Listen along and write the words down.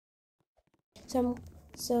So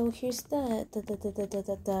here's the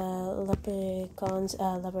Leprechaun's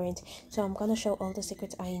labyrinth. So I'm gonna show all the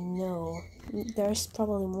secrets I know. There's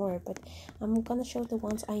probably more, but I'm gonna show the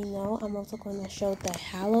ones I know. I'm also gonna show the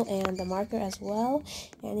halo and the marker as well.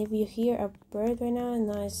 And if you hear a bird right now,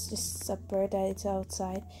 no, it's just a bird that is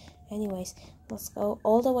outside. Anyways, let's go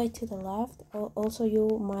all the way to the left. Also, you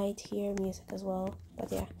might hear music as well.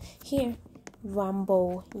 But yeah, here,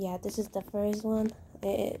 Rambo. Yeah, this is the first one.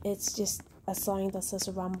 It's just a sign that says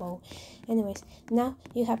Rambo. Anyways, now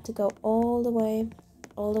you have to go all the way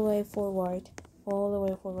forward.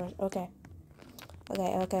 Okay.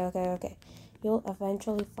 You'll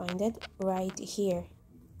eventually find it right here.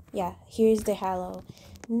 Yeah, here's the halo.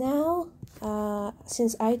 Now,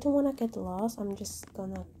 since I don't want to get lost, I'm just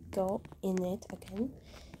gonna go in it again.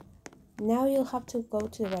 Now you'll have to go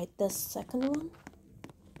to the right, the second one.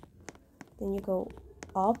 Then you go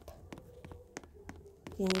up.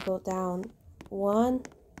 Then you go down. 1,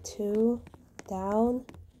 2, down.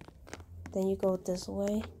 Then you go this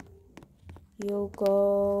way. You'll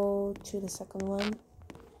go to the second one.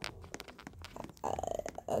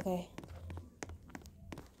 Okay.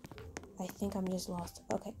 I think I'm just lost.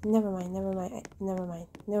 Okay, never mind. I'm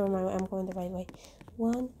going the right way.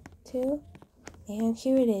 1, 2, and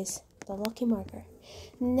here it is, the lucky marker.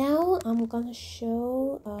 Now I'm gonna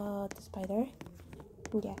show the spider.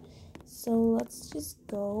 Yeah. So let's just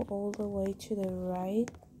go all the way to the right.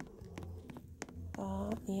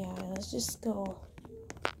 Yeah, let's just go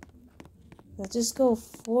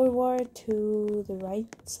forward to the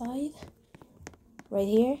right side. Right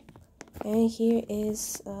here. And here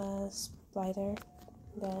is spider.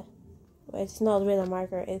 It's not really a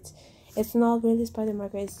marker. It's not really spider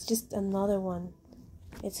marker. It's just another one.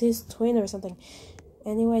 It's his twin or something.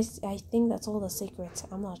 Anyways, I think that's all the secrets.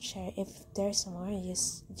 I'm not sure. If there's some more,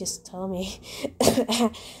 just tell me.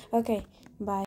 Okay, bye.